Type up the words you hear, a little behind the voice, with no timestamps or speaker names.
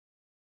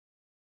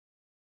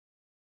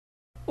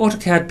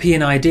AutoCAD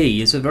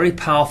P&ID is a very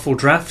powerful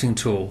drafting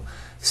tool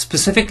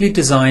specifically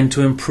designed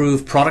to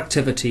improve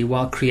productivity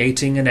while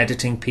creating and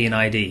editing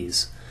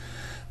P&IDs.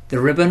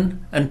 The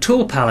ribbon and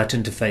tool palette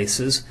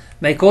interfaces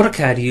make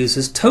AutoCAD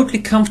users totally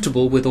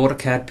comfortable with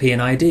AutoCAD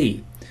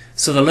P&ID,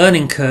 so the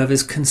learning curve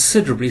is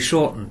considerably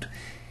shortened.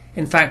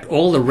 In fact,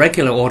 all the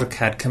regular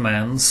AutoCAD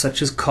commands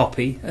such as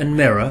copy and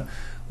mirror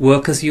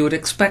work as you would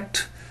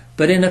expect,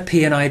 but in a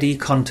P&ID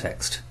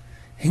context,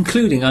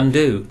 including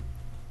undo.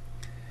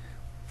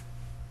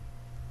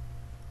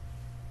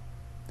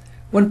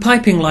 When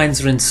piping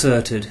lines are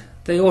inserted,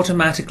 they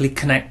automatically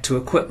connect to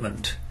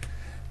equipment.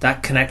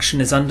 That connection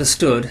is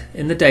understood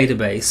in the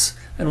database,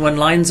 and when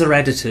lines are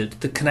edited,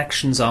 the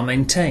connections are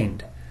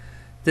maintained.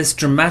 This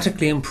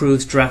dramatically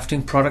improves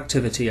drafting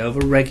productivity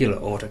over regular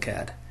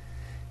AutoCAD.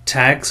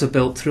 Tags are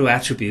built through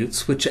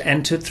attributes which are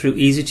entered through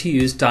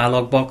easy-to-use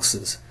dialog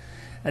boxes,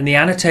 and the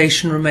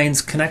annotation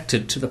remains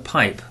connected to the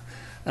pipe,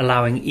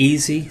 allowing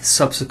easy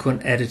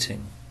subsequent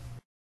editing.